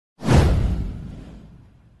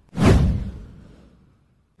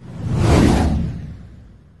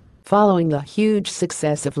Following the huge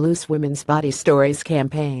success of Loose Women's Body Stories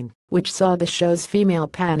campaign, which saw the show's female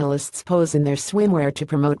panelists pose in their swimwear to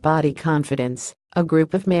promote body confidence, a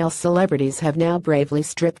group of male celebrities have now bravely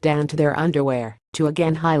stripped down to their underwear to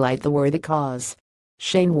again highlight the worthy cause.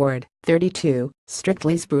 Shane Ward, 32,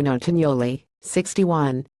 Strictly's Bruno Tognoli,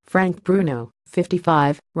 61, Frank Bruno,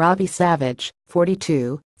 55, Robbie Savage,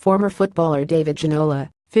 42, former footballer David Ginola,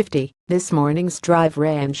 50, This Morning's Drive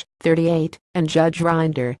Range, 38, and Judge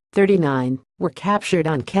Rinder, 39, were captured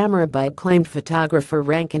on camera by acclaimed photographer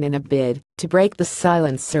Rankin in a bid to break the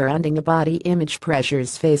silence surrounding the body image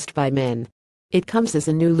pressures faced by men. It comes as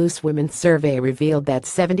a new Loose Women survey revealed that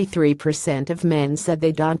 73% of men said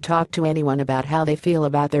they don't talk to anyone about how they feel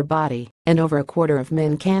about their body, and over a quarter of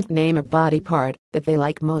men can't name a body part that they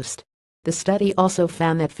like most. The study also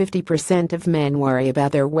found that 50% of men worry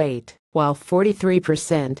about their weight, while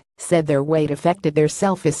 43% said their weight affected their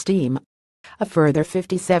self-esteem. A further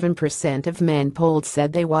 57% of men polled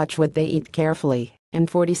said they watch what they eat carefully,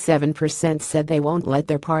 and 47% said they won't let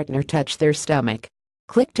their partner touch their stomach.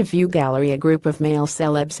 Click to view gallery. A group of male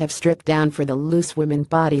celebs have stripped down for the Loose Women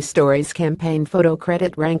Body Stories campaign photo.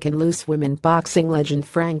 Credit Rankin. Loose Women boxing legend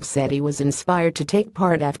Frank said he was inspired to take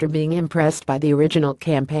part after being impressed by the original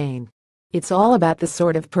campaign. "It's all about the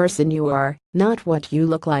sort of person you are, not what you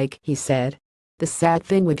look like," he said. "The sad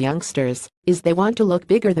thing with youngsters is they want to look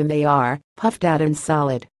bigger than they are, puffed out and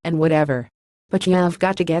solid, and whatever. But you've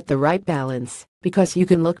got to get the right balance, because you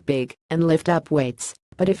can look big and lift up weights,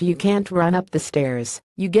 but if you can't run up the stairs,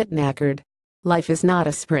 you get knackered. Life is not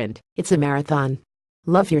a sprint, it's a marathon.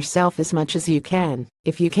 Love yourself as much as you can.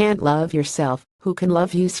 If you can't love yourself, who can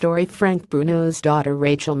love you?" Story. Frank Bruno's daughter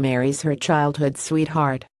Rachel marries her childhood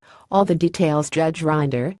sweetheart. All the details. Judge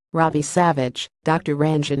Rinder, Robbie Savage, Dr.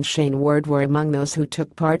 Ranj and Shane Ward were among those who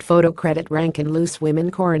took part. Photo. Credit Rankin. Loose Women.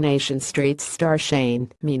 Coronation Street's star Shane,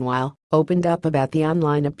 meanwhile, opened up about the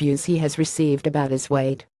online abuse he has received about his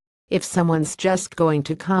weight. "If someone's just going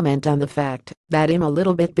to comment on the fact that I'm a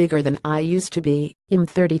little bit bigger than I used to be, I'm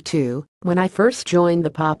 32, when I first joined the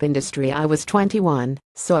pop industry I was 21,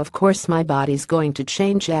 so of course my body's going to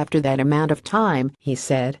change after that amount of time," he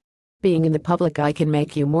said. "Being in the public eye can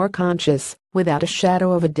make you more conscious, without a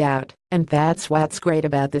shadow of a doubt, and that's what's great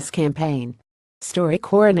about this campaign." Story.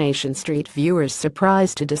 Coronation Street viewers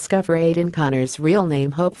surprised to discover Aidan Connor's real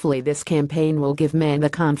name. Hopefully this campaign will give men the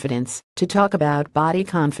confidence to talk about body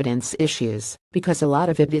confidence issues, because a lot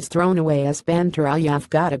of it is thrown away as banter. "Oh, you've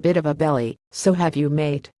got a bit of a belly, so have you,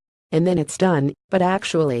 mate?" And then it's done. But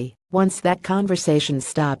actually, once that conversation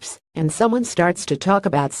stops and someone starts to talk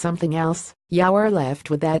about something else, you're left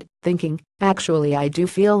with that thinking, "Actually, I do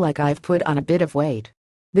feel like I've put on a bit of weight."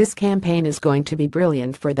 This campaign is going to be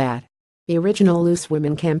brilliant for that. The original Loose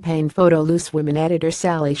Women campaign photo. Loose Women editor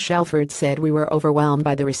Sally Shelford said, "We were overwhelmed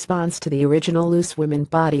by the response to the original Loose Women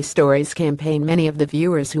Body Stories campaign. Many of the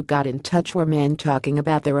viewers who got in touch were men talking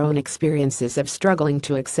about their own experiences of struggling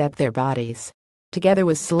to accept their bodies." Together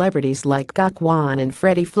with celebrities like Gok Wan and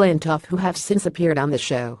Freddie Flintoff, who have since appeared on the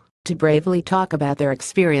show, to bravely talk about their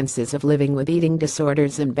experiences of living with eating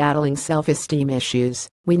disorders and battling self-esteem issues,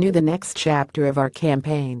 we knew the next chapter of our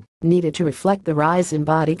campaign needed to reflect the rise in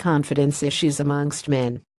body confidence issues amongst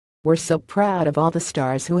men. We're so proud of all the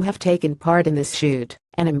stars who have taken part in this shoot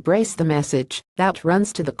and embraced the message that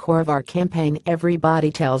runs to the core of our campaign: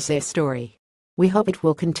 everybody tells a story. We hope it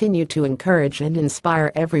will continue to encourage and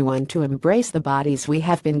inspire everyone to embrace the bodies we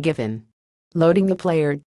have been given. Loading the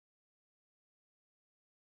player.